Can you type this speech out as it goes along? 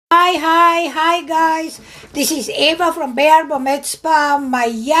Hi, guys. This is Eva from Bearbo Med Spa,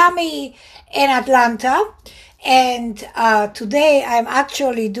 Miami, and Atlanta. And today I'm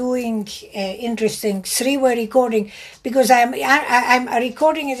actually doing interesting three-way recording because I'm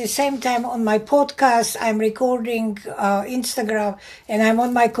recording at the same time on my podcast. I'm recording Instagram, and I'm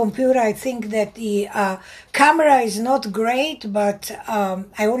on my computer. I think that the camera is not great, but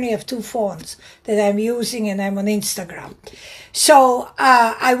I only have two phones that I'm using, and I'm on Instagram. So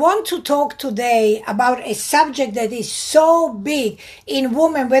I want to talk today about a subject that is so big in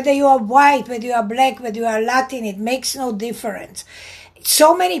women, whether you are white, whether you are black, whether you are Latin, it makes no difference.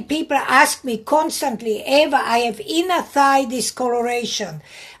 So many people ask me constantly, Eva, I have inner thigh discoloration.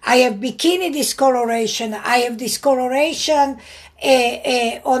 I have bikini discoloration. I have discoloration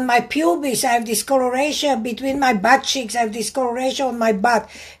on my pubis. I have discoloration between my butt cheeks. I have discoloration on my butt.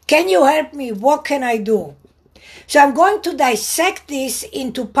 Can you help me? What can I do? So I'm going to dissect this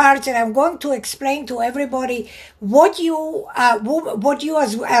into parts, and I'm going to explain to everybody what you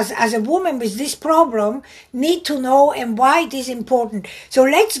as a woman with this problem need to know and why it is important. So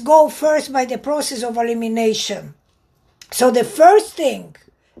let's go first by the process of elimination. So the first thing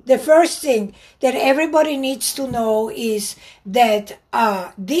that everybody needs to know is that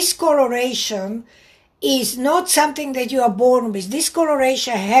discoloration is not something that you are born with.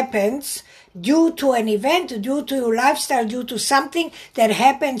 Discoloration happens due to an event, due to your lifestyle, due to something that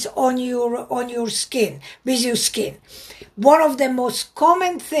happens on your skin, with your skin. One of the most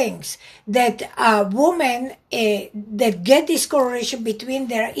common things that women that get discoloration between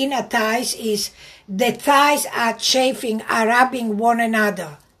their inner thighs is the thighs are chafing, are rubbing one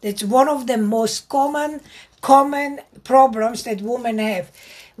another. That's one of the most common problems that women have.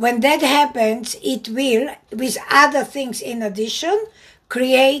 When that happens, it will, with other things in addition,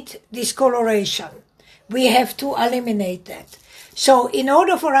 create discoloration. We have to eliminate that. So in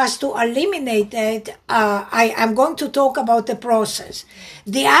order for us to eliminate that, I'm going to talk about the process.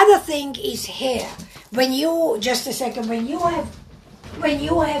 The other thing is hair. When you have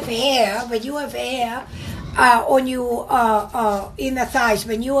hair on your inner thighs,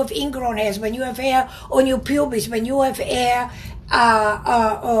 when you have ingrown hairs, when you have hair on your pubis, when you have hair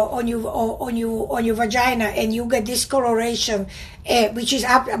on your vagina, and you get discoloration, which is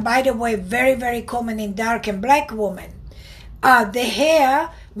by the way very, very common in dark and black women. The hair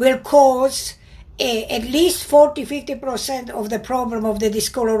will cause at least 40-50% of the problem of the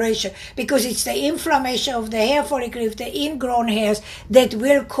discoloration, because it's the inflammation of the hair follicle, the ingrown hairs, that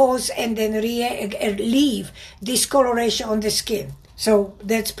will cause and then leave discoloration on the skin. So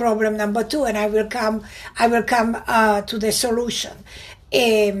that's problem number 2, and I will come to the solution.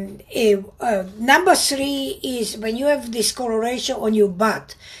 Number 3 is when you have discoloration on your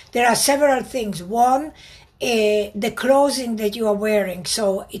butt. There are several things. One, the clothing that you are wearing.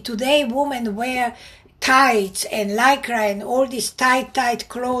 So today women wear tights and lycra and all this tight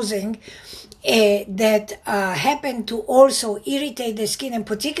clothing that happen to also irritate the skin, and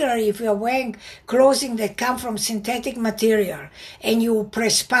particularly if you are wearing clothing that come from synthetic material and you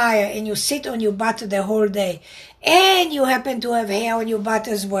perspire and you sit on your butt the whole day and you happen to have hair on your butt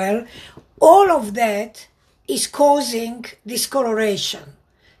as well, all of that is causing discoloration.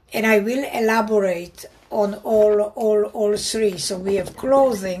 And I will elaborate on all 3. So we have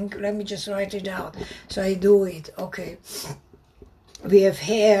clothing. Let me just write it down so I do it. Okay. We have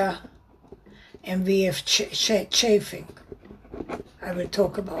hair, and we have chafing. I will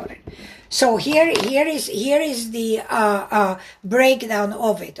talk about it. So here is the breakdown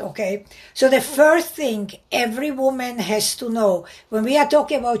of it. Okay. So the first thing every woman has to know when we are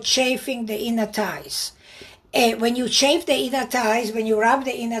talking about chafing the inner thighs. When you chafe the inner thighs, when you rub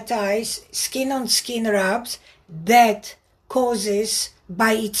the inner thighs, skin on skin rubs, that causes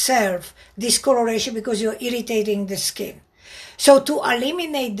by itself discoloration because you're irritating the skin. So to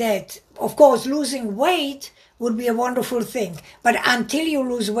eliminate that, of course, losing weight would be a wonderful thing. But until you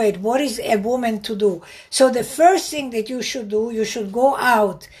lose weight, what is a woman to do? So the first thing that you should do, you should go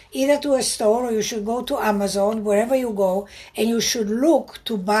out either to a store or you should go to Amazon, wherever you go, and you should look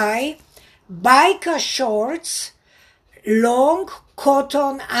to buy biker shorts, long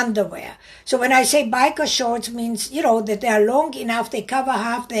cotton underwear. So when I say biker shorts, means, that they are long enough, they cover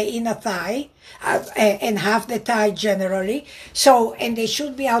half the inner thigh and half the thigh generally. So, and they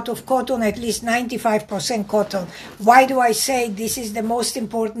should be out of cotton, at least 95% cotton. Why do I say this is the most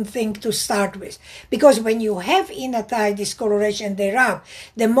important thing to start with? Because when you have inner thigh discoloration, they rub.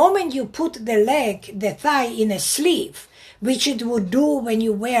 The moment you put the thigh in a sleeve, which it would do when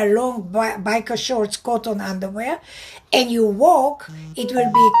you wear long biker shorts, cotton underwear, and you walk, it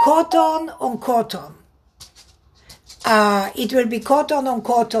will be cotton on cotton. it will be cotton on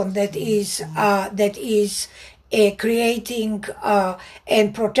cotton that is creating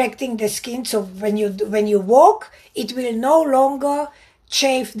and protecting the skin. So when you walk, it will no longer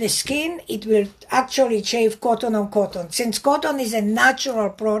chafe the skin. It will actually chafe cotton on cotton. Since cotton is a natural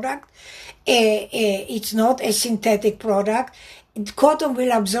product, it's not a synthetic product. Cotton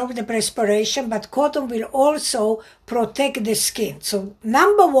will absorb the perspiration, but cotton will also protect the skin. So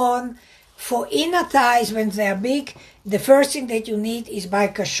number one, for inner thighs when they are big, the first thing that you need is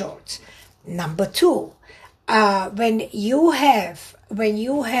biker shorts. Number two, when you have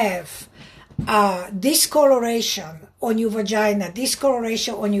discoloration on your vagina,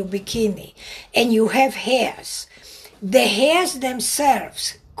 discoloration on your bikini, and you have hairs, the hairs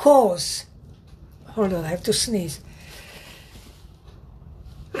themselves cause, hold on, I have to sneeze.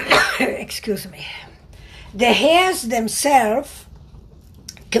 Excuse me. The hairs themselves,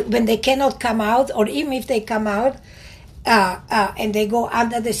 when they cannot come out, or even if they come out and they go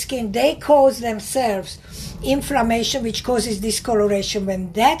under the skin, they cause themselves inflammation, which causes discoloration.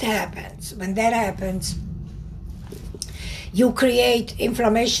 When that happens, you create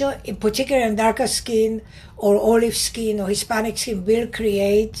inflammation, in particular in darker skin or olive skin or Hispanic skin will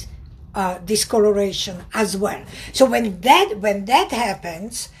create discoloration as well. So when that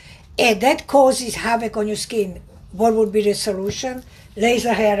happens, that causes havoc on your skin. What would be the solution?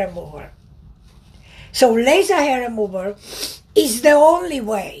 Laser hair removal. So laser hair removal is the only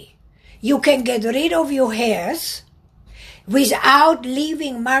way you can get rid of your hairs without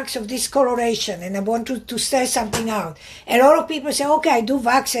leaving marks of discoloration. And I want to say something out. A lot of people say, okay, I do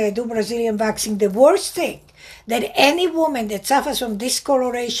waxing, I do Brazilian waxing. The worst thing that any woman that suffers from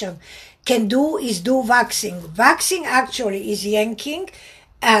discoloration can do is do waxing. Waxing actually is yanking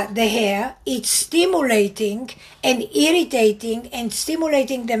the hair. It's stimulating and irritating and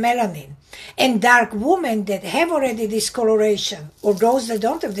stimulating the melanin. And dark women that have already discoloration, or those that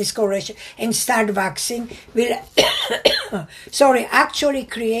don't have discoloration and start waxing, will actually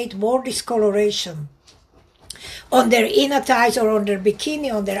create more discoloration on their inner thighs or on their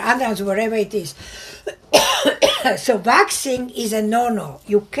bikini, on their underarms, wherever it is. So waxing is a no-no.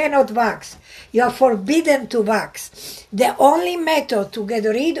 You cannot wax. You are forbidden to wax. The only method to get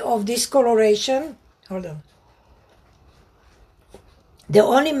rid of discoloration, hold on. The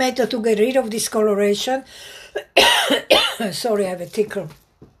only method to get rid of discoloration, sorry, I have a tickle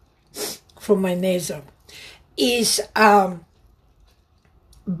from my nasal, is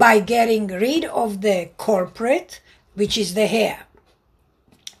by getting rid of the culprit, which is the hair,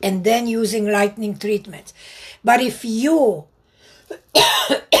 and then using lightening treatments. But if you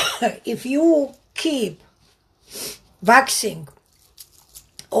keep waxing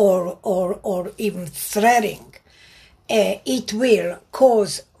or even threading, it will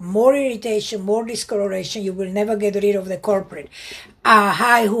cause more irritation, more discoloration. You will never get rid of the culprit.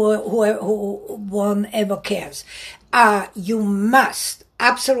 Who one ever cares. You must,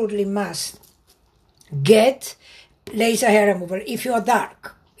 absolutely must, get laser hair removal if you are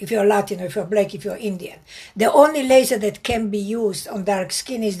dark, if you're Latino, if you're black, if you're Indian. The only laser that can be used on dark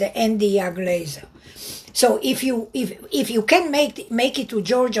skin is the Nd:YAG laser. So if you can make it to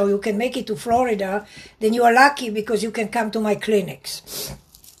Georgia, or you can make it to Florida, then you are lucky because you can come to my clinics.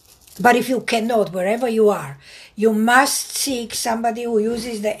 But if you cannot, wherever you are, you must seek somebody who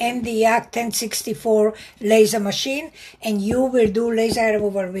uses the Nd:YAG 1064 laser machine, and you will do laser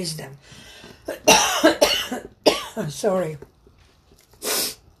removal with them. Sorry.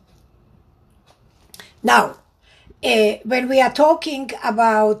 Now, when we are talking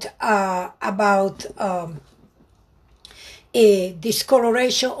about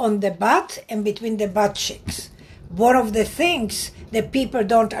discoloration on the butt and between the butt cheeks, one of the things that people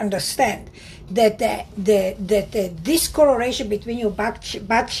don't understand, that the discoloration between your butt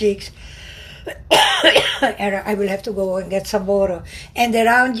cheeks, I will have to go and get some water, and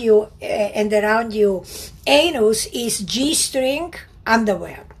around you anus is G-string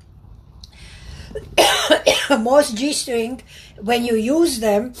underwear. Most G-string, when you use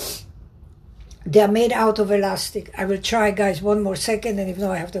them, they are made out of elastic. I will try, guys, one more second, and if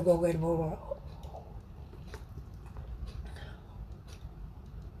not, I have to go get more.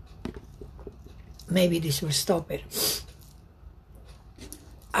 Maybe this will stop it.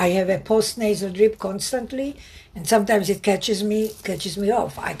 I have a post-nasal drip constantly, and sometimes it catches me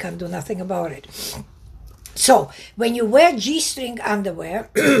off. I can't do nothing about it. So, when you wear G-string underwear,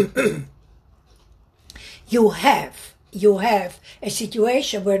 you have a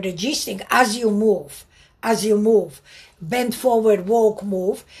situation where the G-string, as you move, bend forward, walk,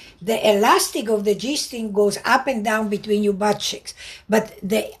 move, the elastic of the G-string goes up and down between your butt cheeks. But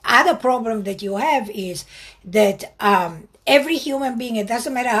the other problem that you have is that every human being, it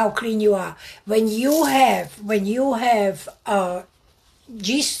doesn't matter how clean you are, when you have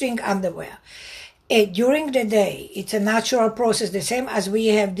G-string underwear, during the day, it's a natural process, the same as we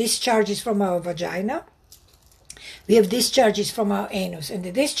have discharges from our vagina. We have discharges from our anus, and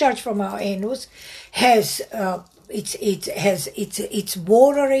the discharge from our anus has it's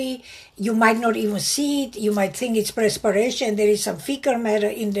watery. You might not even see it. You might think it's perspiration. There is some fecal matter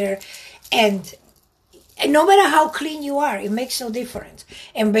in there, and no matter how clean you are, it makes no difference.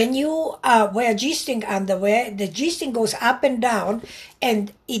 And when you wear G-string underwear, the G-string goes up and down,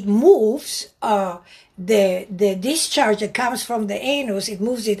 and it moves the discharge that comes from the anus. It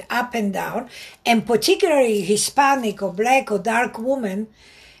moves it up and down, and particularly Hispanic or black or dark woman,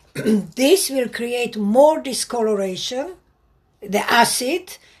 this will create more discoloration. The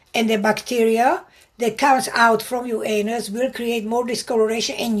acid and the bacteria that comes out from your anus will create more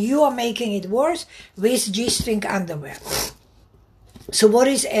discoloration, and you are making it worse with G-string underwear. So what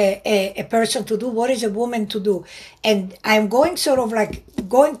is a person to do? What is a woman to do? And I'm going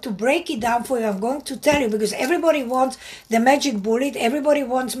to break it down for you. I'm going to tell you, because everybody wants the magic bullet. Everybody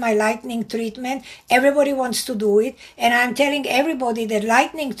wants my lightning treatment. Everybody wants to do it. And I'm telling everybody that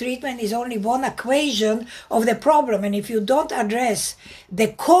lightning treatment is only one equation of the problem. And if you don't address the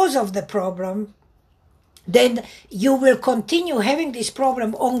cause of the problem, then you will continue having this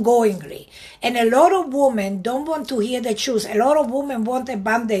problem ongoingly. And a lot of women don't want to hear the truth. A lot of women want a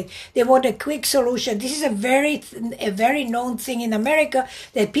Band-Aid. They want a quick solution. This is a very known thing in America,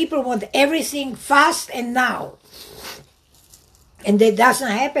 that people want everything fast and now. And that doesn't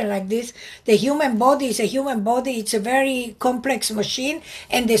happen like this. The human body is a human body. It's a very complex machine.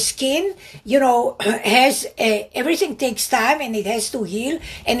 And the skin, has everything takes time, and it has to heal,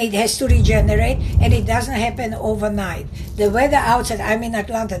 and it has to regenerate, and it doesn't happen overnight. The weather outside, I'm in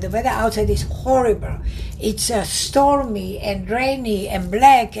Atlanta, the weather outside is horrible. It's stormy and rainy and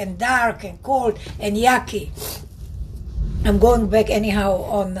black and dark and cold and yucky. I'm going back anyhow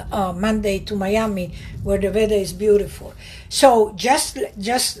on Monday to Miami, where the weather is beautiful. So just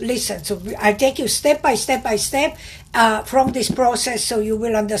listen. So I take you step by step from this process, so you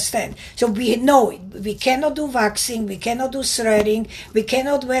will understand. So we know it. We cannot do waxing. We cannot do threading. We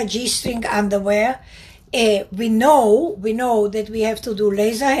cannot wear G-string underwear. We know that we have to do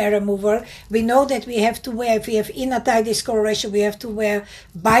laser hair removal. We know that we have to wear, if we have inner thigh discoloration, we have to wear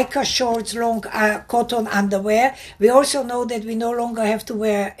biker shorts, long cotton underwear. We also know that we no longer have to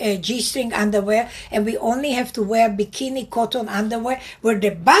wear G-string underwear, and we only have to wear bikini cotton underwear, where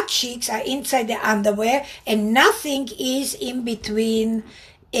the butt cheeks are inside the underwear and nothing is in between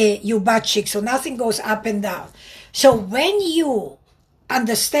your butt cheeks. So nothing goes up and down. So when you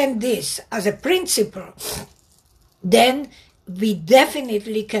understand this as a principle, then we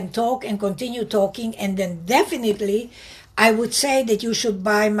definitely can talk and continue talking, and then definitely I would say that you should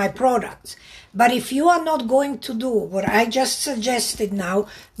buy my products. But if you are not going to do what I just suggested now,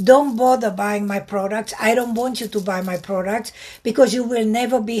 don't bother buying my products. I don't want you to buy my products, because you will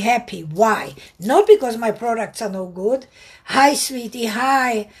never be happy. Why? Not because my products are no good. Hi, sweetie,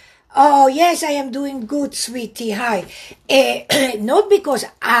 hi. Oh, yes, I am doing good, sweetie. Hi. Not because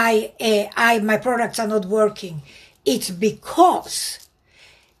my products are not working. It's because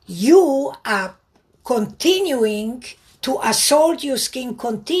you are continuing to assault your skin,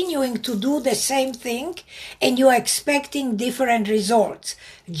 continuing to do the same thing, and you are expecting different results.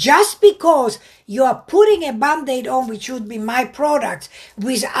 Just because you are putting a Band-Aid on, which would be my products,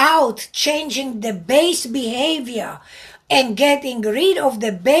 without changing the base behavior and getting rid of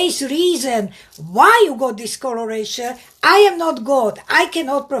the base reason why you got discoloration, I am not God. I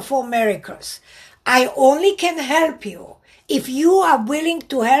cannot perform miracles. I only can help you if you are willing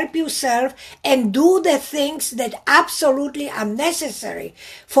to help yourself and do the things that absolutely are necessary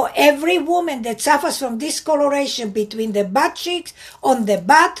for every woman that suffers from discoloration between the butt cheeks, on the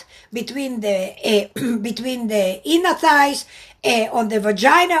butt, between the inner thighs, on the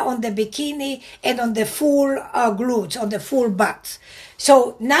vagina, on the bikini, and on the full glutes, on the full butt.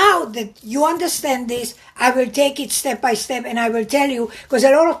 So now that you understand this, I will take it step by step, and I will tell you, because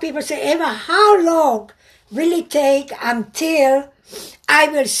a lot of people say, Eva, how long will it take until I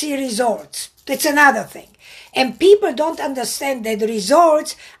will see results? That's another thing. And people don't understand that the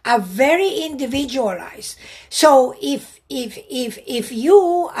results are very individualized. So if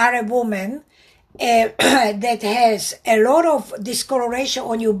you are a woman that has a lot of discoloration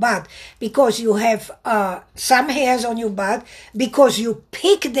on your butt because you have some hairs on your butt, because you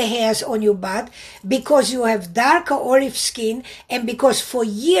pick the hairs on your butt, because you have darker olive skin, and because for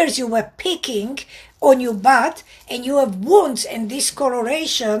years you were picking on your butt and you have wounds and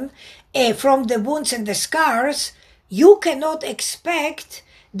discoloration from the wounds and the scars, you cannot expect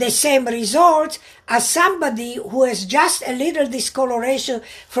the same results as somebody who has just a little discoloration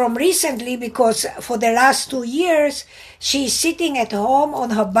from recently, because for the last 2 years she's sitting at home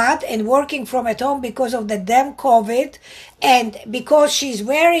on her butt and working from at home because of the damn COVID, and because she's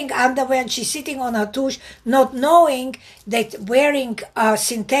wearing underwear and she's sitting on her tush, not knowing that wearing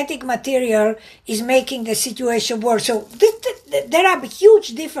synthetic material is making the situation worse. So there are huge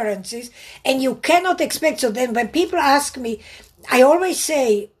differences, and you cannot expect. So then when people ask me, I always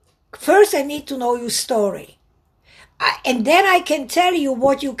say, first I need to know your story. And then I can tell you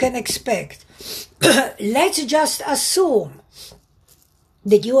what you can expect. Let's just assume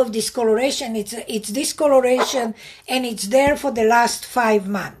that you have discoloration. It's discoloration and it's there for the last 5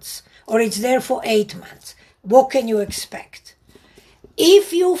 months, or it's there for 8 months. What can you expect?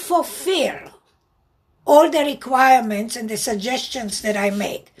 If you fulfill all the requirements and the suggestions that I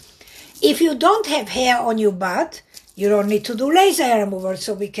make, if you don't have hair on your butt, you don't need to do laser hair removal,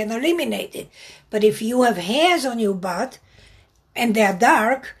 so we can eliminate it. But if you have hairs on your butt and they are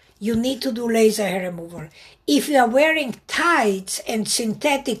dark, you need to do laser hair removal. If you are wearing tights and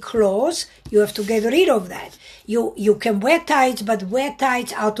synthetic clothes, you have to get rid of that. You can wear tights, but wear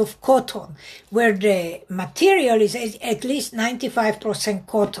tights out of cotton, where the material is at least 95%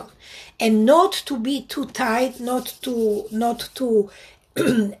 cotton. And not to be too tight, not to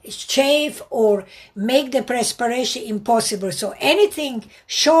chafe or make the perspiration impossible. So anything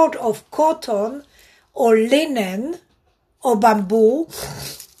short of cotton or linen or bamboo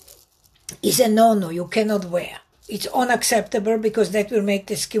is a no-no. You cannot wear. It's unacceptable because that will make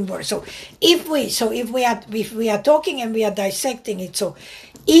the skin worse. So if we are talking and we are dissecting it, so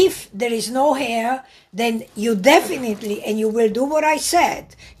if there is no hair, then you definitely, and you will do what I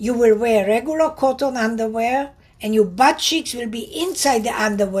said, you will wear regular cotton underwear, and your butt cheeks will be inside the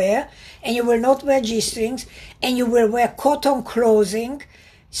underwear, and you will not wear G-strings, and you will wear cotton clothing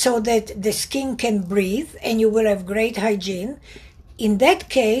so that the skin can breathe, and you will have great hygiene. In that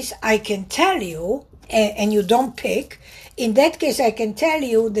case, I can tell you, and you don't pick, in that case I can tell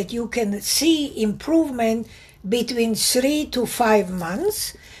you that you can see improvement between 3 to 5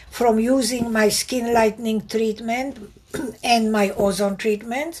 months from using my skin lightening treatment and my ozone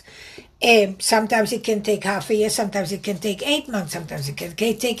treatment. Sometimes it can take half a year, sometimes it can take 8 months, sometimes it can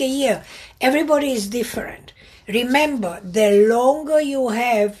take a year. Everybody is different. Remember, the longer you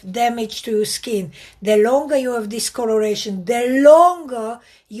have damage to your skin, the longer you have discoloration, the longer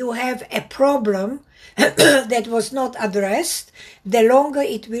you have a problem that was not addressed, the longer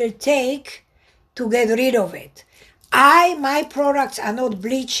it will take to get rid of it. My products are not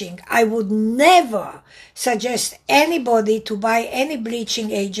bleaching. I would never suggest anybody to buy any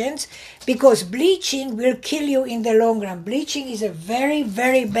bleaching agents, because bleaching will kill you in the long run. Bleaching is a very,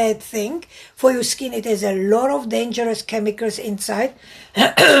 very bad thing for your skin. It has a lot of dangerous chemicals inside,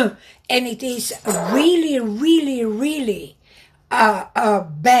 and it is really, really, really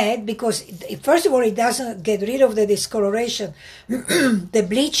bad, because first of all, it doesn't get rid of the discoloration. The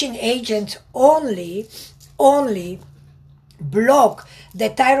bleaching agents only block the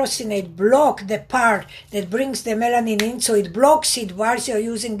tyrosinate, block the part that brings the melanin in, so it blocks it whilst you're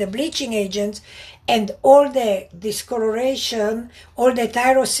using the bleaching agents, and all the discoloration, all the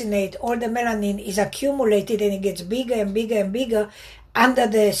tyrosinate, all the melanin is accumulated, and it gets bigger and bigger and bigger under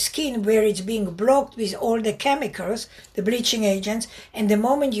the skin, where it's being blocked with all the chemicals, the bleaching agents. And the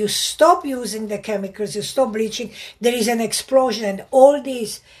moment you stop using the chemicals, you stop bleaching, there is an explosion, and all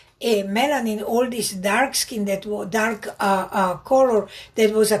these melanin, all this dark skin, that dark color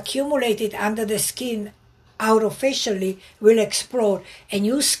that was accumulated under the skin artificially will explode, and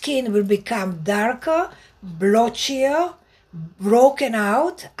your skin will become darker, blotchier, broken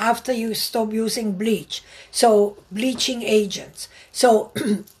out after you stop using bleach. So bleaching agents. So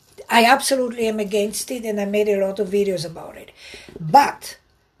I absolutely am against it, and I made a lot of videos about it. But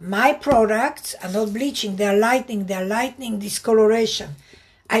my products are not bleaching, they're lightening discoloration.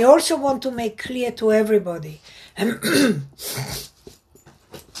 I also want to make clear to everybody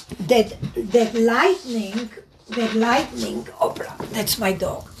that lightening, that's my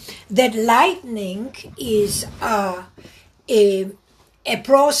dog. That lightening is a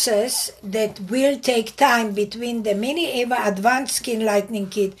process that will take time between the Mini Eva Advanced Skin Lightening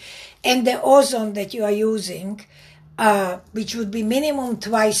Kit and the ozone that you are using, which would be minimum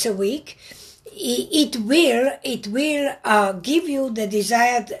twice a week. it will give you the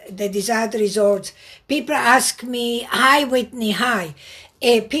desired results. People ask me, hi Whitney, hi.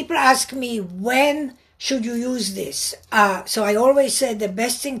 People ask me, when should you use this? So I always say the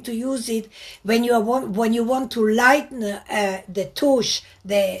best thing to use it when you want to lighten the tush,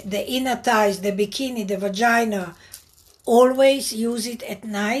 the inner thighs, the bikini, the vagina. Always use it at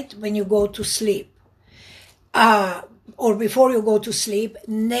night when you go to sleep. Or before you go to sleep.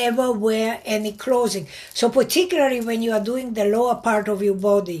 Never wear any clothing. So particularly when you are doing the lower part of your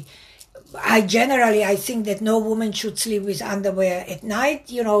body, I think that no woman should sleep with underwear at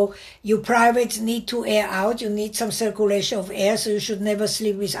night. You know, your privates need to air out. You need some circulation of air, so you should never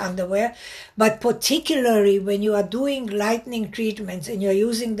sleep with underwear. But particularly when you are doing lightening treatments and you're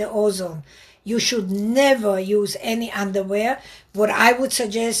using the ozone, you should never use any underwear. What I would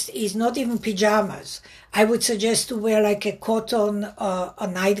suggest is not even pajamas. I would suggest to wear like a cotton, a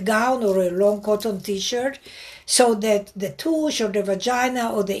nightgown or a long cotton t-shirt, so that the tush or the vagina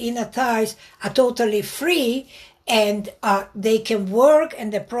or the inner thighs are totally free, and they can work,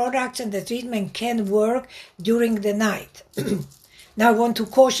 and the products and the treatment can work during the night. Now I want to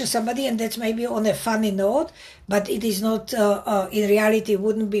caution somebody, and that's maybe on a funny note, but it is not, in reality, it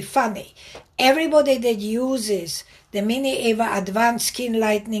wouldn't be funny. Everybody that uses the Mini Eva Advanced Skin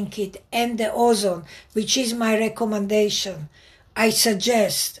Lightening Kit and the ozone, which is my recommendation, I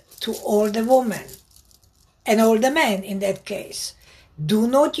suggest to all the women, and all the men in that case, do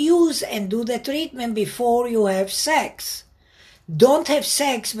not use and do the treatment before you have sex. Don't have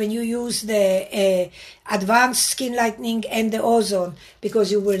sex when you use the advanced skin lightening and the ozone, because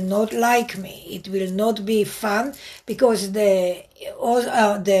you will not like me. It will not be fun, because the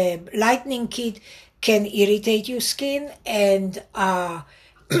lightening kit can irritate your skin, and and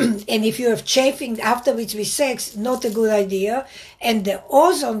if you have chafing afterwards with sex, not a good idea. And the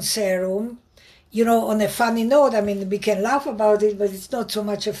ozone serum, you know, on a funny note, I mean, we can laugh about it, but it's not so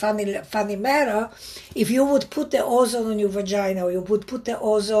much a funny matter. If you would put the ozone on your vagina, or you would put the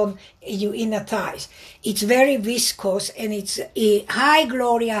ozone in your inner thighs, it's very viscous, and it's a high,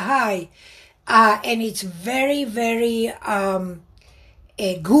 Gloria, high, and it's very, very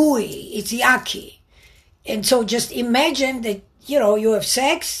gooey. It's yucky. And so just imagine that, you know, you have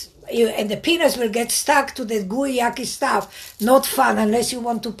sex, and the penis will get stuck to the gooey, yucky stuff. Not fun, unless you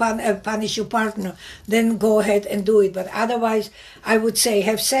want to punish your partner. Then go ahead and do it. But otherwise, I would say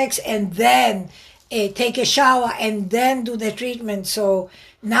have sex and then take a shower and then do the treatment. So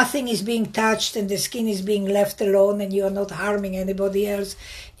nothing is being touched and the skin is being left alone, and you are not harming anybody else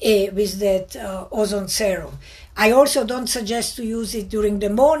with that ozone serum. I also don't suggest to use it during the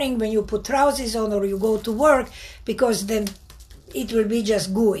morning when you put trousers on or you go to work, because then it will be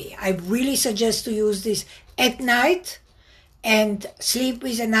just gooey. I really suggest to use this at night and sleep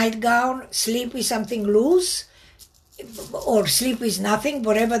with a nightgown, sleep with something loose, or sleep with nothing,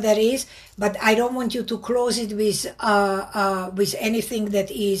 whatever that is. But I don't want you to close it with anything that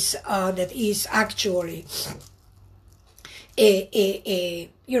is actually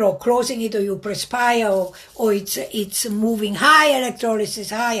you know, closing it, or you perspire, or it's moving high electrolysis,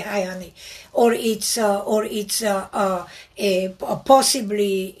 hi honey, or it's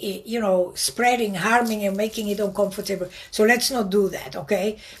possibly, you know, spreading, harming, and making it uncomfortable. So let's not do that,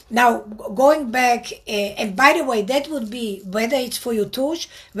 okay? Now, going back, and by the way, that would be whether it's for your tush,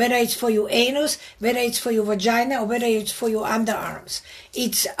 whether it's for your anus, whether it's for your vagina, or whether it's for your underarms.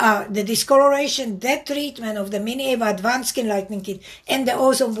 It's the discoloration, that treatment of the Mini Eva Advanced Skin Lightening Kit and the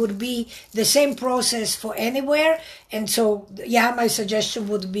ozone would be the same process for anywhere. And so, yeah, my suggestion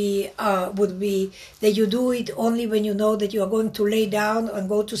would be that you do it only when you know that you are going to lay down and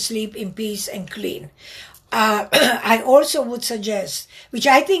go to sleep in peace and clean. I also would suggest, which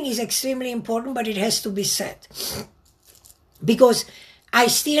I think is extremely important, but it has to be said, because I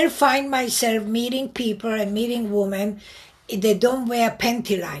still find myself meeting people and meeting women that don't wear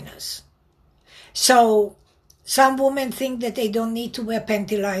panty liners. So some women think that they don't need to wear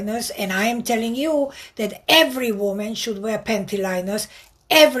panty liners, and I am telling you that every woman should wear panty liners.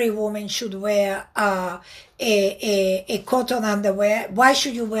 Every woman should wear a cotton underwear. Why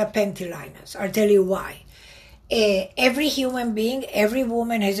should you wear panty liners? I'll tell you why. Every human being, every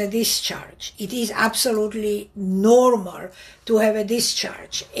woman has a discharge. It is absolutely normal to have a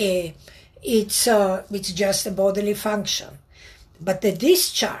discharge. It's just a bodily function. But the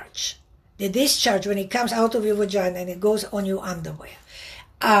discharge when it comes out of your vagina and it goes on your underwear,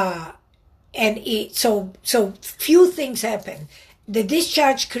 so few things happen. The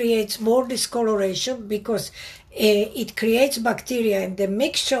discharge creates more discoloration because it creates bacteria, and the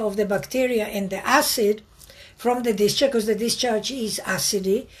mixture of the bacteria and the acid from the discharge, because the discharge is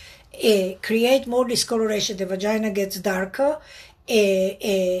acidy, create more discoloration. The vagina gets darker,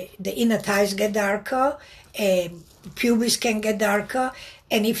 the inner thighs get darker, pubis can get darker,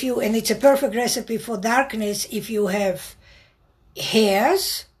 and it's a perfect recipe for darkness if you have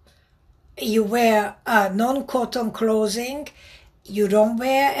hairs, you wear non-cotton clothing, you don't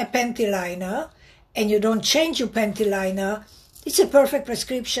wear a panty liner, and you don't change your panty liner. It's a perfect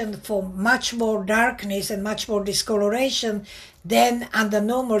prescription for much more darkness and much more discoloration than under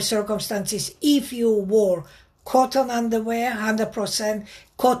normal circumstances if you wore cotton underwear, 100%,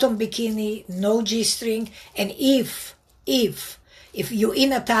 cotton bikini, no G-string, and if your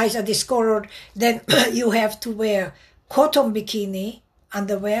inner thighs are discolored, then you have to wear cotton bikini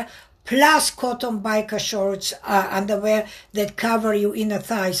underwear plus cotton biker shorts underwear that cover your inner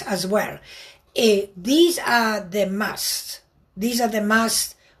thighs as well. These are the must. These are the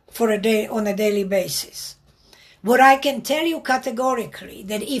must for a day on a daily basis. What I can tell you categorically,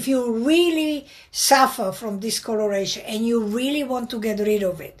 that if you really suffer from discoloration and you really want to get rid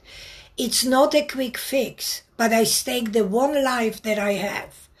of it, it's not a quick fix, but I stake the one life that I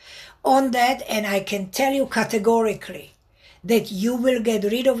have on that, and I can tell you categorically that you will get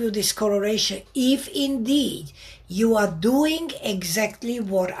rid of your discoloration if indeed you are doing exactly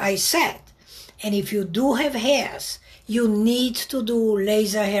what I said. And if you do have hairs, you need to do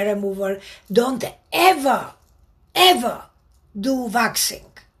laser hair removal. Don't ever do waxing.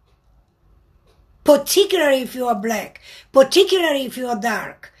 Particularly if you are black, particularly if you are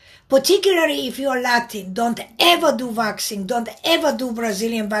dark, particularly if you are Latin. Don't ever do waxing. Don't ever do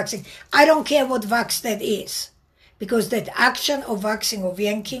Brazilian waxing. I don't care what wax that is, because that action of waxing, of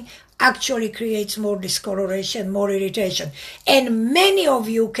yanking, actually creates more discoloration, more irritation. And many of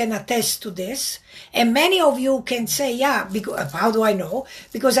you can attest to this, and many of you can say, yeah, because, how do I know?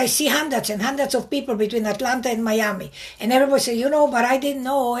 Because I see hundreds and hundreds of people between Atlanta and Miami, and everybody say, but I didn't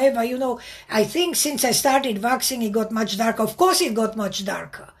know, Eva, I think since I started waxing, it got much darker. Of course it got much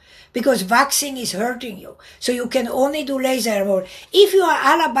darker, because waxing is hurting you. So you can only do laser removal. If you are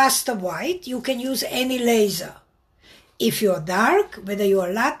alabaster white, you can use any laser. If you are dark, whether you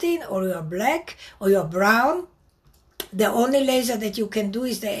are Latin or you are black or you are brown, the only laser that you can do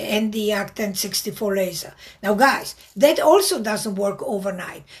is the Nd:YAG 1064 laser. Now guys, that also doesn't work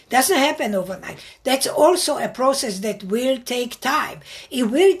overnight. Doesn't happen overnight. That's also a process that will take time. It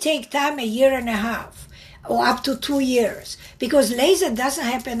will take time, a year and a half or up to 2 years, because laser doesn't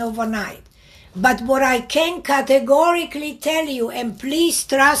happen overnight. But what I can categorically tell you, and please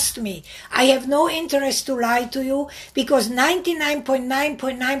trust me, I have no interest to lie to you, because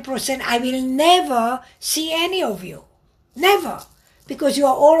 99.9% I will never see any of you. Never. Because you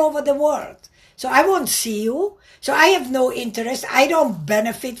are all over the world. So I won't see you. So I have no interest. I don't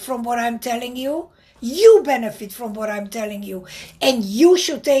benefit from what I'm telling you. You benefit from what I'm telling you. And you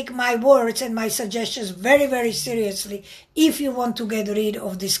should take my words and my suggestions very, very seriously if you want to get rid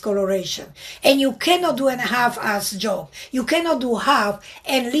of discoloration. And you cannot do a half-ass job. You cannot do half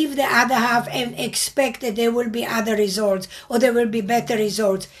and leave the other half and expect that there will be other results or there will be better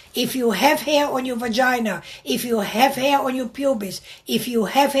results. If you have hair on your vagina, if you have hair on your pubis, if you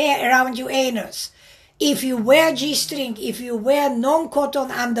have hair around your anus, if you wear G-string, if you wear non-cotton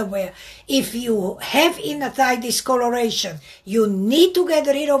underwear, if you have inner thigh discoloration, you need to get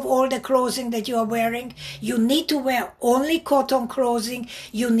rid of all the clothing that you are wearing. You need to wear only cotton clothing.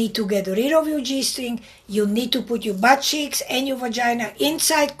 You need to get rid of your G-string. You need to put your butt cheeks and your vagina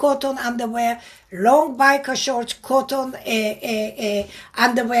inside cotton underwear, long biker shorts, cotton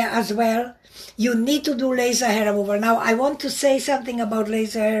underwear as well. You need to do laser hair removal. Now, I want to say something about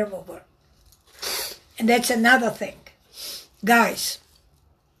laser hair removal. And that's another thing. Guys,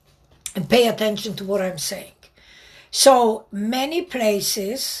 and pay attention to what I'm saying. So many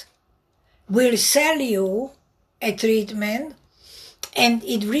places will sell you a treatment, and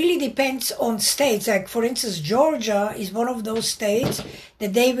it really depends on states. Like, for instance, Georgia is one of those states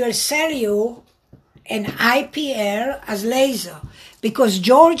that they will sell you an IPL as laser, because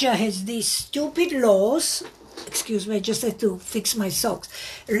Georgia has these stupid laws. Excuse me, I just had to fix my socks.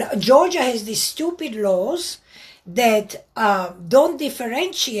 Georgia has these stupid laws that don't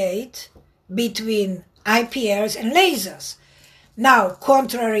differentiate between IPLs and lasers. Now,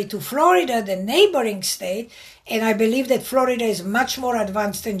 contrary to Florida, the neighboring state, and I believe that Florida is much more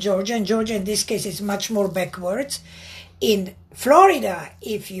advanced than Georgia, and Georgia in this case is much more backwards. In Florida,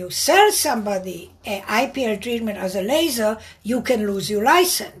 if you sell somebody an IPL treatment as a laser, you can lose your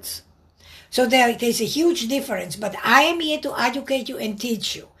license. So there's a huge difference, but I am here to educate you and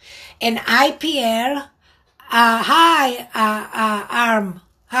teach you. IPL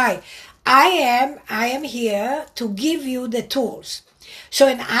I am here to give you the tools. So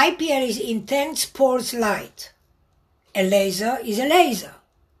an IPL is intense pulse light. A laser is a laser.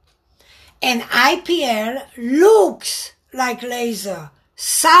 An IPL looks like laser,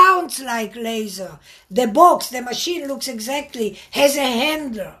 sounds like laser. The box, the machine looks exactly, has a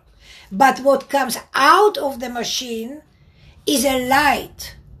handle. But what comes out of the machine is a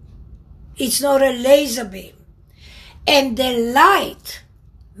light. It's not a laser beam. And the light,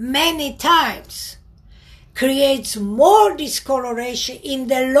 many times, creates more discoloration in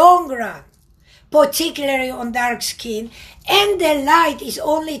the long run, particularly on dark skin, and the light is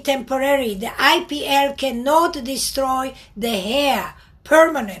only temporary. The IPL cannot destroy the hair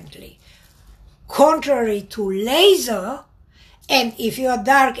permanently. Contrary to laser, and if you are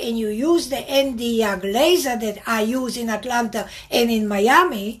dark and you use the Nd:YAG laser that I use in Atlanta and in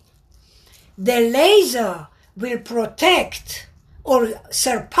Miami, the laser will protect or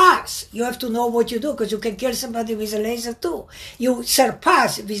surpass. You have to know what you do, because you can kill somebody with a laser too. You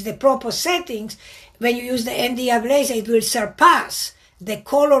surpass with the proper settings. When you use the Nd:YAG laser, it will surpass the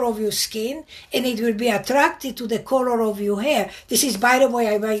color of your skin, and it will be attracted to the color of your hair. This is, by the way,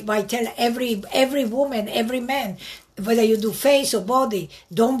 I tell every woman, every man, whether you do face or body,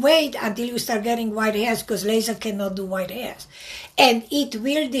 don't wait until you start getting white hairs, because laser cannot do white hairs. And it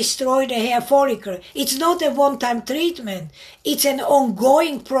will destroy the hair follicle. It's not a one-time treatment. It's an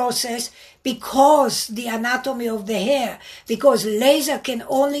ongoing process, because the anatomy of the hair, because laser can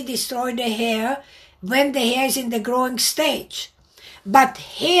only destroy the hair when the hair is in the growing stage. But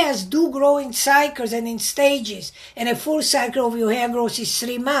hairs do grow in cycles and in stages, and a full cycle of your hair growth is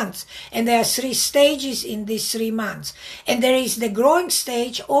 3 months, and there are 3 stages in these 3 months. And there is the growing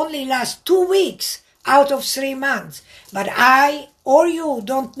stage only lasts 2 weeks out of 3 months. But I or you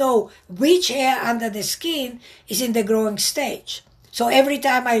don't know which hair under the skin is in the growing stage. So every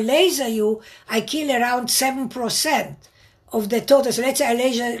time I laser you, I kill around 7% of the total. So let's say I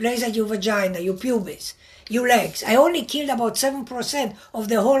laser your vagina, your pubis, your legs. I only killed about 7% of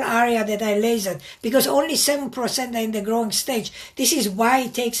the whole area that I lasered, because only 7% are in the growing stage. This is why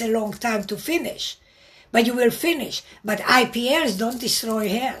it takes a long time to finish. But you will finish. But IPLs don't destroy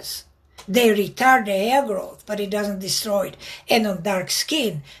hairs. They retard the hair growth, but it doesn't destroy it. And on dark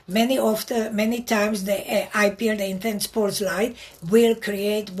skin, many times the IPL, the intense pulse light, will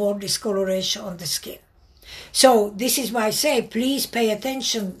create more discoloration on the skin. So this is why I say, please pay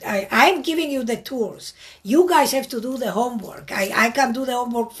attention. I'm giving you the tools. You guys have to do the homework. I can't do the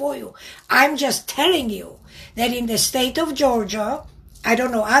homework for you. I'm just telling you that in the state of Georgia, I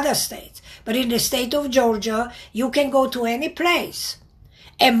don't know other states, but in the state of Georgia, you can go to any place.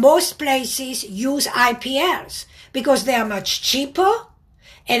 And most places use IPLs because they are much cheaper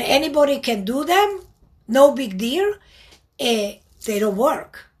and anybody can do them. No big deal. They don't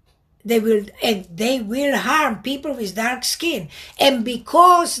work. They will harm people with dark skin. And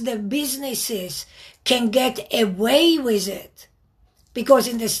because the businesses can get away with it, because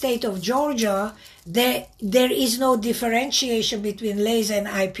in the state of Georgia, there is no differentiation between laser and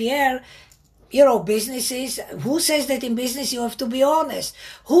IPL. You know, businesses, who says that in business you have to be honest?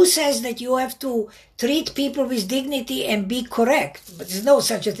 Who says that you have to treat people with dignity and be correct? But there's no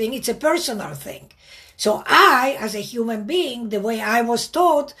such a thing. It's a personal thing. So I, as a human being, the way I was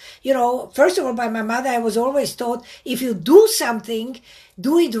taught, you know, first of all, by my mother, I was always taught, if you do something,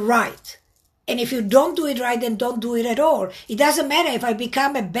 do it right. And if you don't do it right, then don't do it at all. It doesn't matter if I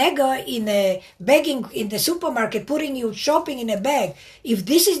become a beggar begging in the supermarket, putting you shopping in a bag. If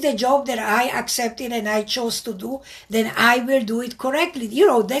this is the job that I accepted and I chose to do, then I will do it correctly. You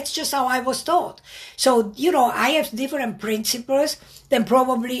know, that's just how I was taught. So, you know, I have different principles than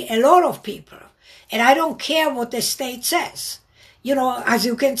probably a lot of people. And I don't care what the state says. You know, as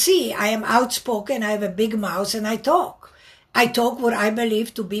you can see, I am outspoken, I have a big mouth, and I talk. I talk what I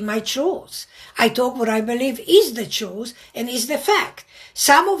believe to be my truth. I talk what I believe is the truth and is the fact.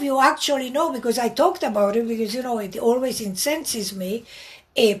 Some of you actually know because I talked about it, because, you know, it always incenses me,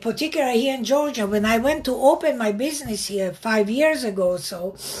 particularly here in Georgia. When I went to open my business here 5 years ago or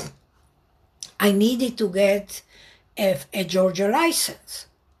so, I needed to get a Georgia license.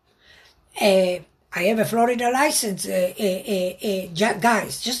 I have a Florida license,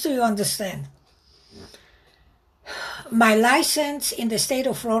 guys, just so you understand. My license in the state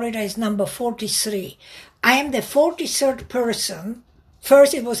of Florida is number 43. I am the 43rd person.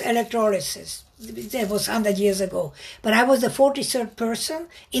 First it was electrolysis. That was 100 years ago. But I was the 43rd person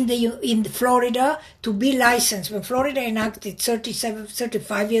in Florida to be licensed. When Florida enacted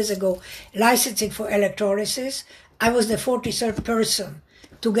 35 years ago licensing for electrolysis, I was the 43rd person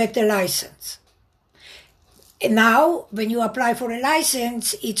to get the license. Now, when you apply for a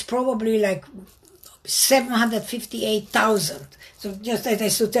license, it's probably like 758,000. So just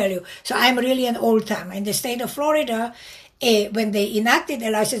as to tell you. So I'm really an old timer. In the state of Florida, when they enacted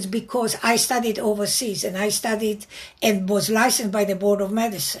the license, because I studied overseas and I studied and was licensed by the Board of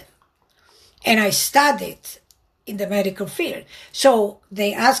Medicine. And I studied in the medical field. So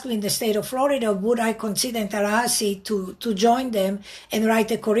they asked me in the state of Florida, would I consider in Tallahassee to join them and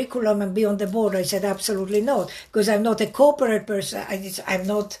write a curriculum and be on the board? I said, absolutely not, because I'm not a corporate person. I'm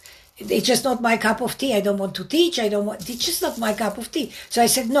not, it's just not my cup of tea. I don't want to teach. It's just not my cup of tea. So I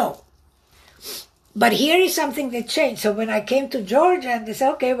said, no. But here is something that changed. So when I came to Georgia, and they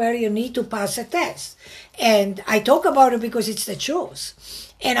said, okay, well, you need to pass a test. And I talk about it because it's the truth.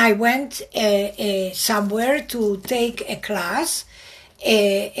 And I went somewhere to take a class,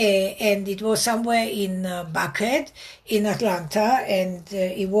 and it was somewhere in Buckhead, in Atlanta, and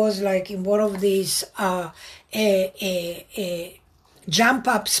it was like in one of these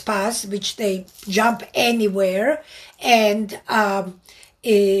jump-up spas, which they jump anywhere, and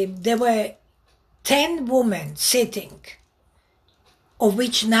there were 10 women sitting, of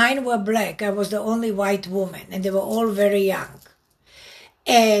which 9 were black. I was the only white woman, and they were all very young.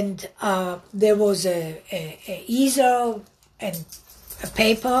 And there was a easel and a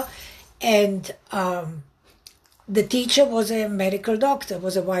paper, and the teacher was a medical doctor,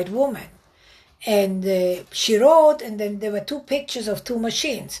 was a white woman. And she wrote, and then there were 2 pictures of 2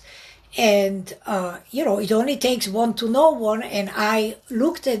 machines. And, it only takes one to know one, and I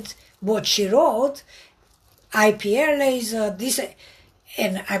looked at what she wrote, IPL laser, this,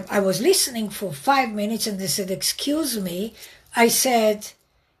 and I was listening for 5 minutes, and they said, excuse me. I said,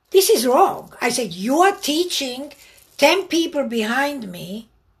 this is wrong. I said, you are teaching 10 people behind me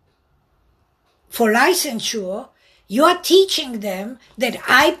for licensure. You are teaching them that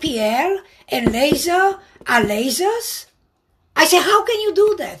IPL and laser are lasers? I said, how can you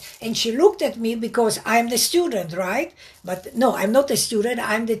do that? And she looked at me because I'm the student, right? But no, I'm not the student.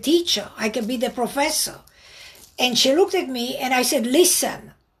 I'm the teacher. I can be the professor. And she looked at me and I said,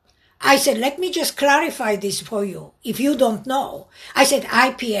 listen. I said, let me just clarify this for you, if you don't know. I said,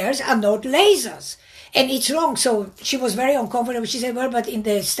 IPLs are not lasers. And it's wrong. So she was very uncomfortable. She said, well, but in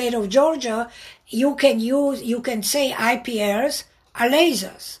the state of Georgia, you can say IPLs are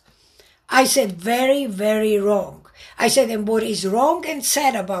lasers. I said, very, very wrong. I said, and what is wrong and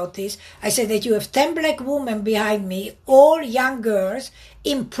sad about this, I said that you have 10 black women behind me, all young girls,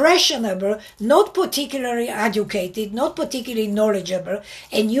 impressionable, not particularly educated, not particularly knowledgeable,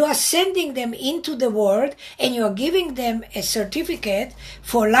 and you are sending them into the world and you are giving them a certificate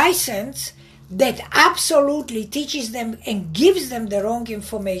for license that absolutely teaches them and gives them the wrong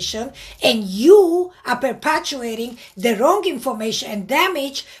information, and you are perpetuating the wrong information and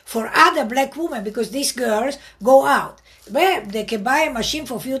damage for other black women, because these girls go out. Well, they can buy a machine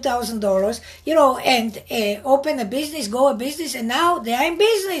for a few $1,000s, and open a business, and now they are in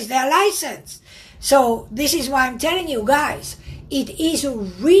business, they are licensed. So this is why I'm telling you guys, it is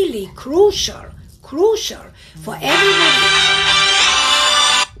really crucial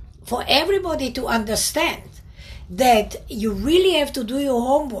for everybody to understand that you really have to do your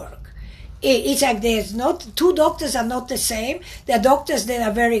homework. It's like there's not, 2 doctors are not the same. There are doctors that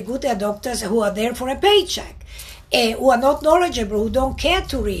are very good. There are doctors who are there for a paycheck. Who are not knowledgeable, who don't care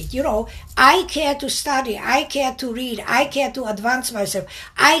to read. I care to study, I care to read, I care to advance myself,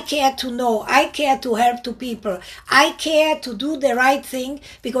 I care to know, I care to help to people, I care to do the right thing,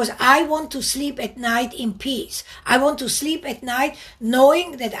 because I want to sleep at night in peace. I want to sleep at night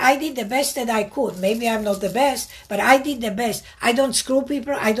knowing that I did the best that I could. Maybe I'm not the best, but I did the best. I don't screw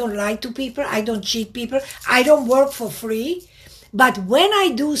people, I don't lie to people, I don't cheat people, I don't work for free. But when I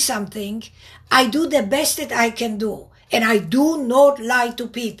do something, I do the best that I can do. And I do not lie to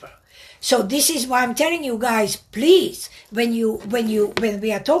people. So this is why I'm telling you guys, please, when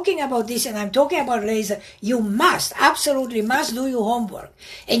we are talking about this and I'm talking about laser, you absolutely must do your homework.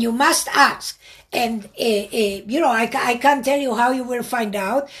 And you must ask. And, I can't tell you how you will find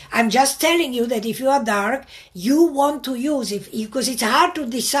out. I'm just telling you that if you are dark, you want to use it, because it's hard to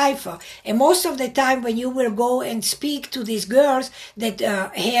decipher. And most of the time when you will go and speak to these girls that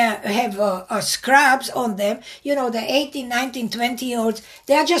have scrubs on them, the 18, 19, 20-year-olds,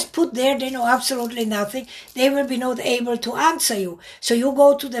 they are just put there, they know absolutely nothing. They will be not able to answer you. So you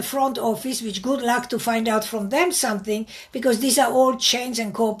go to the front office, which good luck to find out from them something, because these are all chains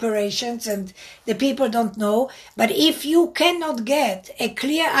and corporations, and the people don't know. But if you cannot get a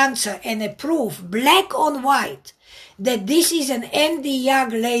clear answer and a proof, black on white, that this is an ND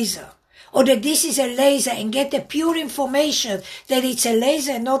YAG laser, or that this is a laser, and get the pure information that it's a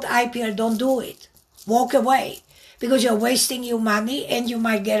laser and not IPL, don't do it. walk away, because you're wasting your money and you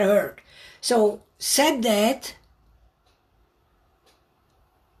might get hurt. So said that.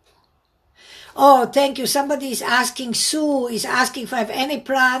 Oh, thank you. Somebody is asking, Sue is asking if I have any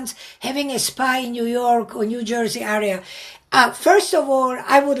plans having a spa in New York or New Jersey area. First of all,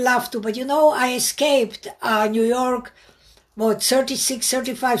 I would love to, but I escaped New York,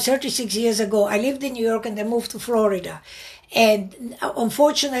 36 years ago. I lived in New York and then moved to Florida. And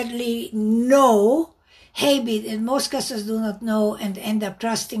unfortunately, no. And most customers do not know and end up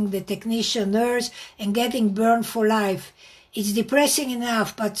trusting the technician, nurse, and getting burned for life. It's depressing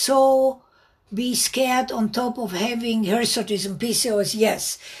enough, but so be scared on top of having hirsutism, PCOS,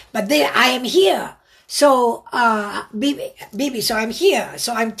 yes. But there, I am here. So, Bibi, so I'm here.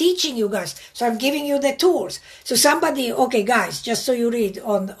 So I'm teaching you guys. So I'm giving you the tools. So somebody, okay, guys, just so you read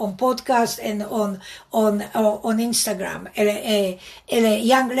on podcast and on Instagram, a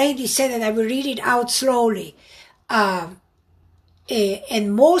young lady said that I will read it out slowly. And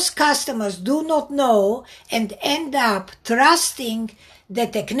most customers do not know and end up trusting the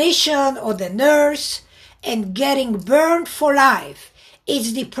technician or the nurse and getting burned for life.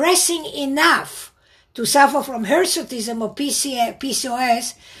 It's depressing enough to suffer from hirsutism or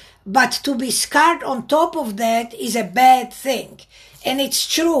PCOS, but to be scarred on top of that is a bad thing. And it's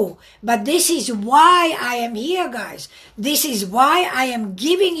true. But this is why I am here, guys. This is why I am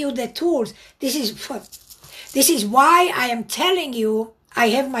giving you the tools. This is why I am telling you I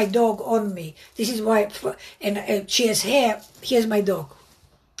have my dog on me. This is why, and she has hair. Here's my dog.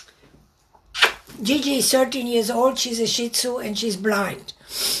 Gigi is 13 years old. She's a Shih Tzu and she's blind.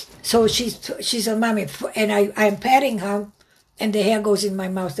 So she's a mommy, and I'm patting her, and the hair goes in my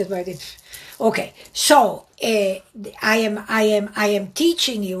mouth. That's why it's okay. So I am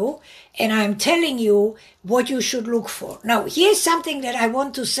teaching you, and I'm telling you what you should look for. Now, here's something that I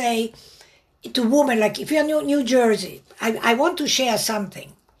want to say to women. Like if you're in New Jersey, I want to share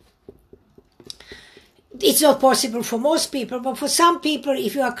something. It's not possible for most people, but for some people,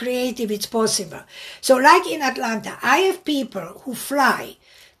 if you are creative, it's possible. So, like in Atlanta, I have people who fly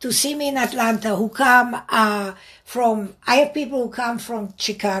to see me in Atlanta who come I have people who come from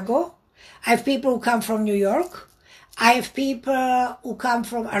Chicago. I have people who come from New York. I have people who come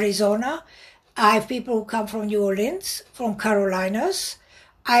from Arizona. I have people who come from New Orleans, from Carolinas.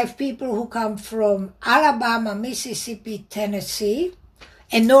 I have people who come from Alabama, Mississippi, Tennessee,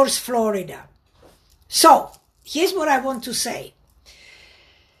 and North Florida. So, here's what I want to say.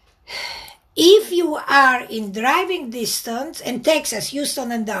 If you are in driving distance, in Texas,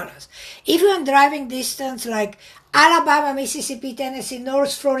 Houston, and Dallas, if you're in driving distance like Alabama, Mississippi, Tennessee,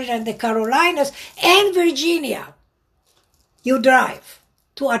 North Florida, and the Carolinas, and Virginia, you drive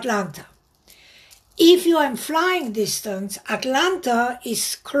to Atlanta. If you are in flying distance, Atlanta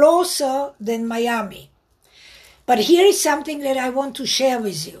is closer than Miami. But here is something that I want to share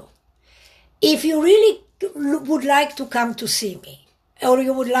with you. If you really would like to come to see me, or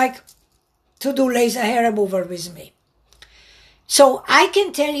you would like to do laser hair removal with me. So I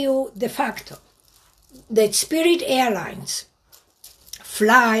can tell you de facto that Spirit Airlines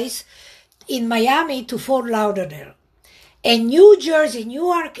flies in Miami to Fort Lauderdale, and New Jersey,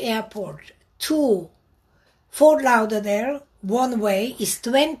 Newark Airport to Fort Lauderdale one way is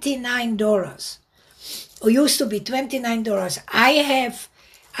 $29. Or used to be $29.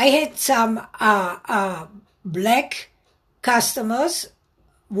 I had some black customers,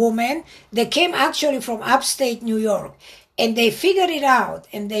 women, they came actually from upstate New York, and they figured it out,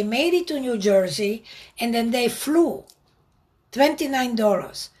 and they made it to New Jersey, and then they flew.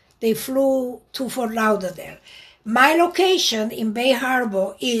 $29. They flew to Fort Lauderdale. My location in Bay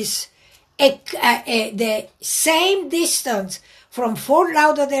Harbor is the same distance from Fort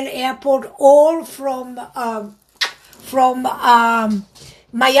Lauderdale Airport or from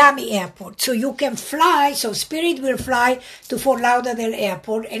Miami Airport. So you can fly, so Spirit will fly to Fort Lauderdale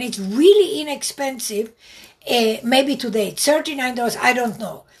Airport, and it's really inexpensive. Maybe today it's $39, I don't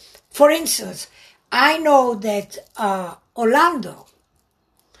know. For instance, I know that Orlando,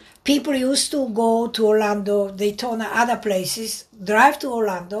 people used to go to Orlando, Daytona, other places, drive to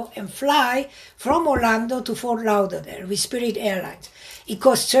Orlando and fly from Orlando to Fort Lauderdale with Spirit Airlines. It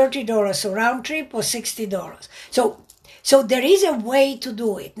costs $30 a round trip or $60. So there is a way to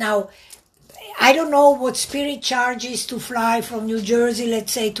do it. Now, I don't know what Spirit charges to fly from New Jersey,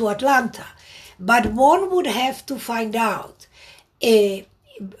 let's say, to Atlanta, but one would have to find out. There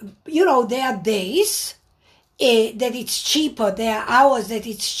are days that it's cheaper. There are hours that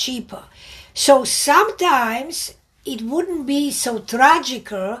it's cheaper. So sometimes it wouldn't be so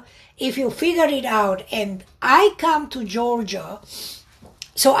tragical if you figure it out. And I come to Georgia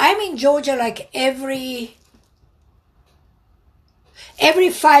So I'm in Georgia like every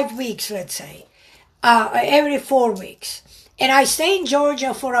 5 weeks, let's say, every 4 weeks. And I stay in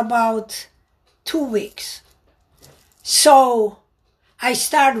Georgia for about 2 weeks. So I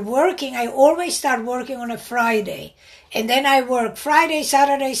start working. I always start working on a Friday. And then I work Friday,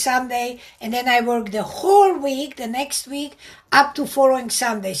 Saturday, Sunday, and then I work the whole week, the next week, up to following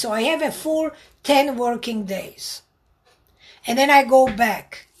Sunday. So I have a full 10 working days. And then I go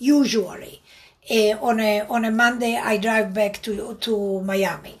back, usually. On a Monday, I drive back to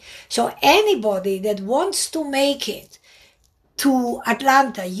Miami. So anybody that wants to make it to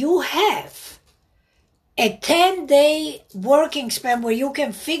Atlanta, you have a 10-day working span where you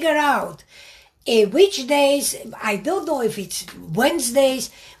can figure out which days. I don't know if it's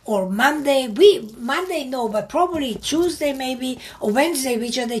Wednesdays or Monday. Monday, no, but probably Tuesday maybe, or Wednesday,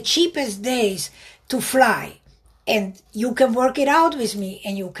 which are the cheapest days to fly. And you can work it out with me,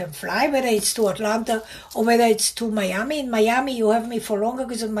 and you can fly, whether it's to Atlanta or whether it's to Miami. In Miami, you have me for longer,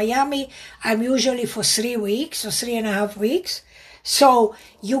 because in Miami, I'm usually for 3 weeks or 3.5 weeks. So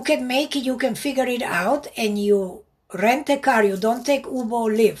you can make it, you can figure it out, and you rent a car. You don't take Uber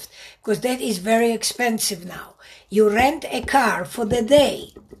or Lyft, because that is very expensive now. You rent a car for the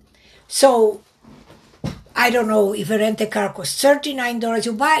day. So I don't know if a rent a car costs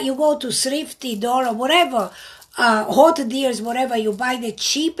 $39. You go to Thrifty, Dollar, whatever, Hot Deals, whatever. You buy the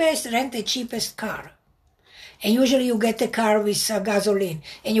cheapest, rent the cheapest car. And usually you get a car with gasoline.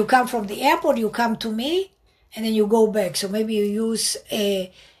 And you come from the airport, you come to me, and then you go back. So maybe you use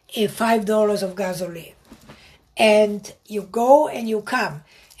a $5 of gasoline. And you go and you come.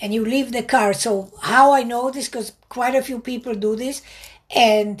 And you leave the car. So how I know this, because quite a few people do this.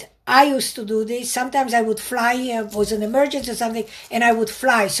 And I used to do this. Sometimes I would fly, was an emergency or something, and I would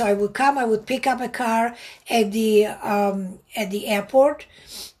fly. So I would come, I would pick up a car at the airport.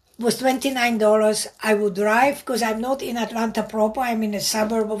 It was $29. I would drive, because I'm not in Atlanta proper. I'm in a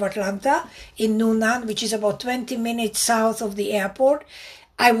suburb of Atlanta, in Newnan, which is about 20 minutes south of the airport.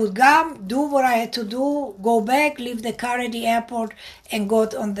 I would come, do what I had to do, go back, leave the car at the airport, and go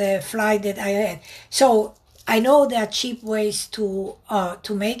on the flight that I had. So I know there are cheap ways to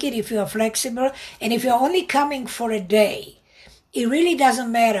make it if you are flexible. And if you're only coming for a day, it really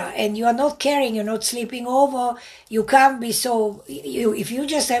doesn't matter. And you are not carrying, you're not sleeping over. You can't be so, if you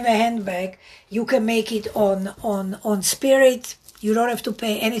just have a handbag, you can make it on Spirit. You don't have to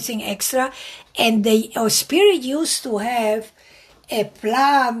pay anything extra. And Spirit used to have a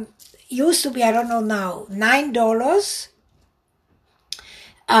plan, used to be, I don't know now, $9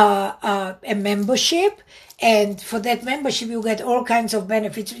 a membership. And for that membership, you get all kinds of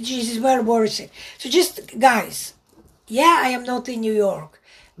benefits, which is well worth it. So just, guys, yeah, I am not in New York,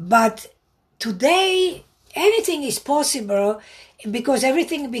 but today, anything is possible because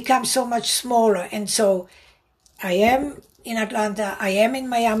everything becomes so much smaller. And so I am in Atlanta, I am in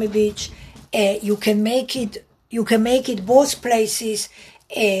Miami Beach. You can make it both places.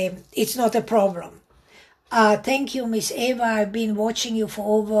 It's not a problem. Thank you, Miss Eva. I've been watching you for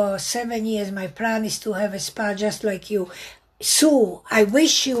over 7 years. My plan is to have a spa just like you. Sue, I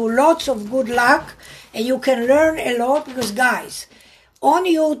wish you lots of good luck, and you can learn a lot, because, guys, on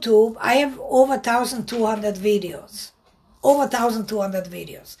YouTube, I have over 1,200 videos. Over 1,200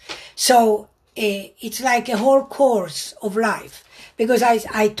 videos. So it's like a whole course of life, because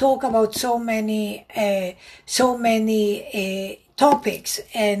I talk about so many topics,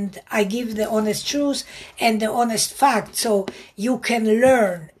 and I give the honest truth and the honest fact, so you can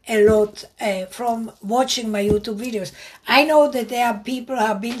learn a lot from watching my YouTube videos. I know that there are people who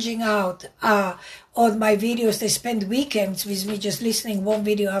are binging out on my videos. They spend weekends with me just listening one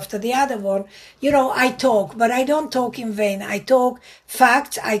video after the other one. You know, I talk, but I don't talk in vain. I talk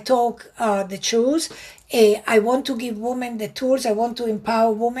facts. I talk the truth. I want to give women the tools. I want to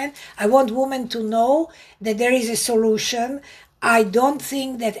empower women. I want women to know that there is a solution. I don't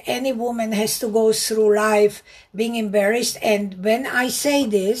think that any woman has to go through life being embarrassed. And when I say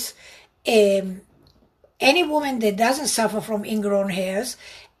this, any woman that doesn't suffer from ingrown hairs,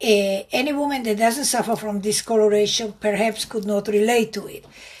 any woman that doesn't suffer from discoloration perhaps could not relate to it.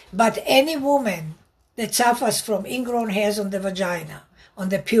 But any woman that suffers from ingrown hairs on the vagina, on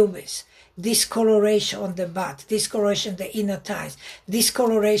the pubis, discoloration on the butt, discoloration on the inner thighs,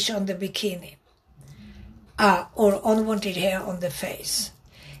 discoloration on the bikini, or unwanted hair on the face.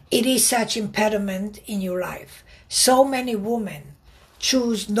 It is such impediment in your life. So many women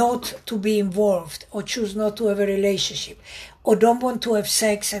choose not to be involved, or choose not to have a relationship, or don't want to have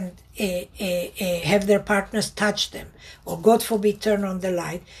sex and have their partners touch them, or God forbid turn on the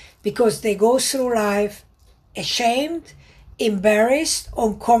light, because they go through life ashamed, embarrassed,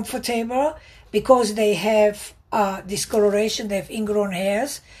 uncomfortable, because they have discoloration, they have ingrown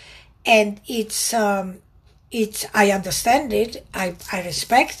hairs, and it's I understand it, I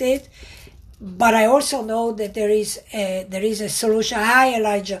respect it, but I also know that there is a solution. Hi,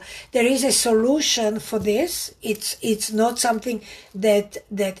 Elijah. There is a solution for this. It's not something that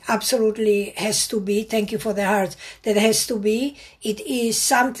absolutely has to be. Thank you for the heart. That has to be. It is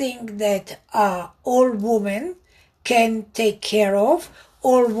something that all women can take care of.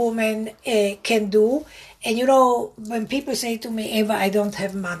 All women can do. And you know, when people say to me, Eva, I don't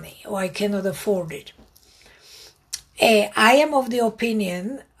have money or I cannot afford it, I am of the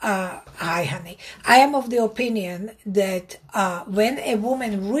opinion, hi honey, I am of the opinion that when a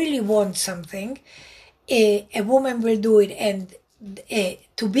woman really wants something, a woman will do it. And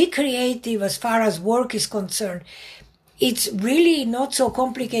to be creative as far as work is concerned, it's really not so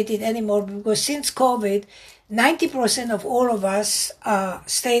complicated anymore, because since COVID, 90% of all of us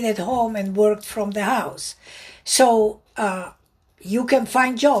stayed at home and worked from the house. So you can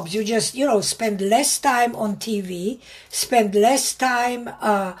find jobs. You just, spend less time on TV, spend less time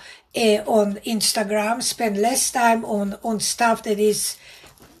on Instagram, spend less time on stuff that is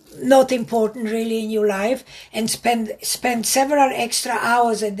not important really in your life, and spend several extra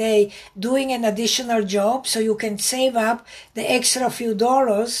hours a day doing an additional job, so you can save up the extra few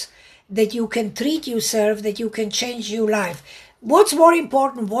dollars that you can treat yourself, that you can change your life. What's more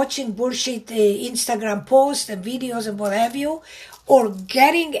important, watching bullshit Instagram posts and videos and what have you, or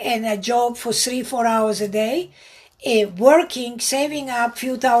getting a job for 3-4 hours a day, working, saving up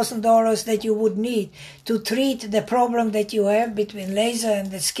few $1,000s that you would need to treat the problem that you have between laser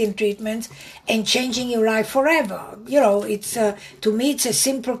and the skin treatments, and changing your life forever. It's to me, it's a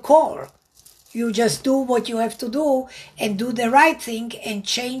simple call. You just do what you have to do and do the right thing and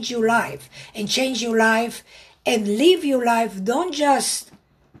change your life. And change your life and live your life. Don't just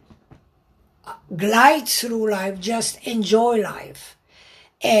glide through life, just enjoy life.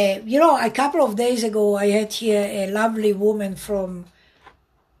 A couple of days ago, I had here a lovely woman from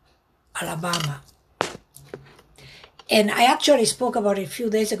Alabama. And I actually spoke about it a few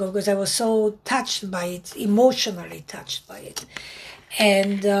days ago because I was so touched by it, emotionally touched by it.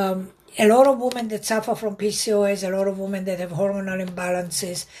 And a lot of women that suffer from PCOS, a lot of women that have hormonal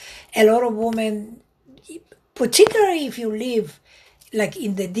imbalances, a lot of women, particularly if you live like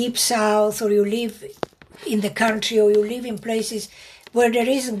in the deep south, or you live in the country, or you live in places where there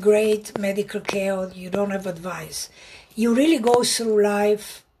isn't great medical care, or you don't have advice. You really go through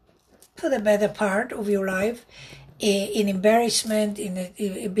life, for the better part of your life, in embarrassment,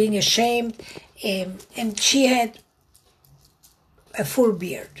 in being ashamed. And she had a full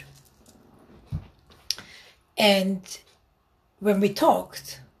beard. And when we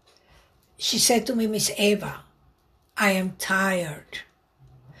talked, she said to me, Miss Eva, I am tired.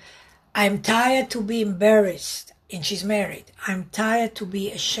 I am tired to be embarrassed. And she's married. I'm tired to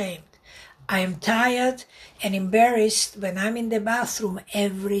be ashamed. I am tired and embarrassed when I'm in the bathroom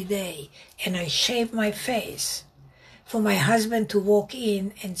every day and I shave my face for my husband to walk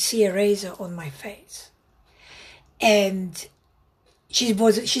in and see a razor on my face. And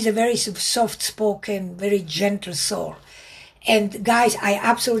she's a very soft-spoken, very gentle soul. And guys,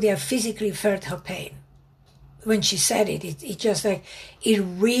 I physically felt her pain. When she said it, it just like, it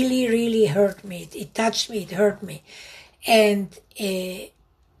really, really hurt me. It touched me, it hurt me. And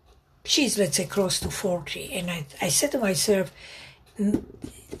she's, let's say, close to 40. And I said to myself,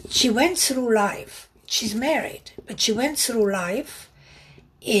 she went through life. She's married, but she went through life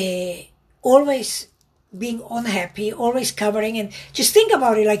always being unhappy, always covering. And just think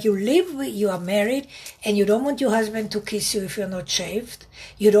about it, like you are married and you don't want your husband to kiss you if you're not shaved.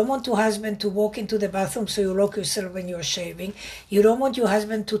 You don't want your husband to walk into the bathroom so you lock yourself when you're shaving. You don't want your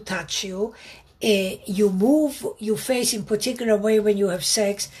husband to touch you. You move your face in particular way when you have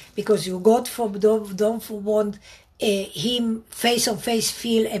sex because you don't want him face on face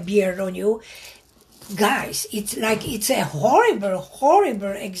feel a beard on you. Guys, it's a horrible,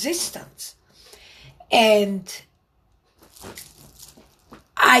 horrible existence. And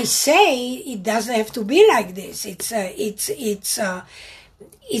I say it doesn't have to be like this. It's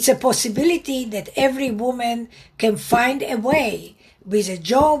a possibility that every woman can find a way, with a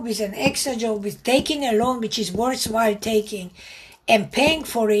job, with an extra job, with taking a loan which is worthwhile taking, and paying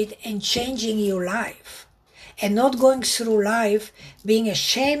for it and changing your life. And not going through life being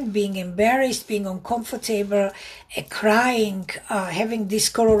ashamed, being embarrassed, being uncomfortable, crying, having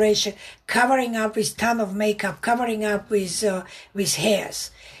discoloration, covering up with ton of makeup, covering up with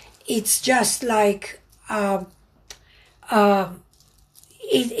hairs. It's just like,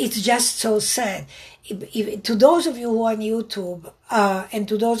 it's just so sad. To those of you who are on YouTube and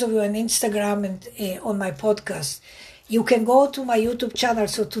to those of you on Instagram and on my podcast, you can go to my YouTube channel.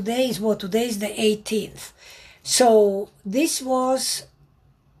 So today is what? Today is the 18th. So this was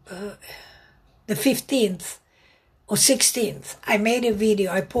the 15th or 16th. I made a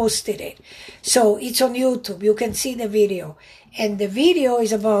video. I posted it. So it's on YouTube. You can see the video. And the video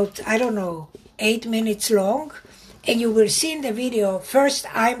is about, I don't know, 8 minutes long. And you will see in the video, first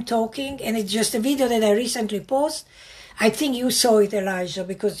I'm talking, and it's just a video that I recently posted. I think you saw it, Elijah,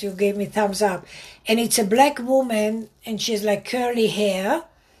 because you gave me thumbs up. And it's a black woman, and she's like curly hair,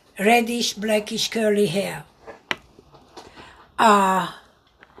 reddish, blackish curly hair. Hold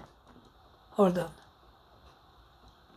on.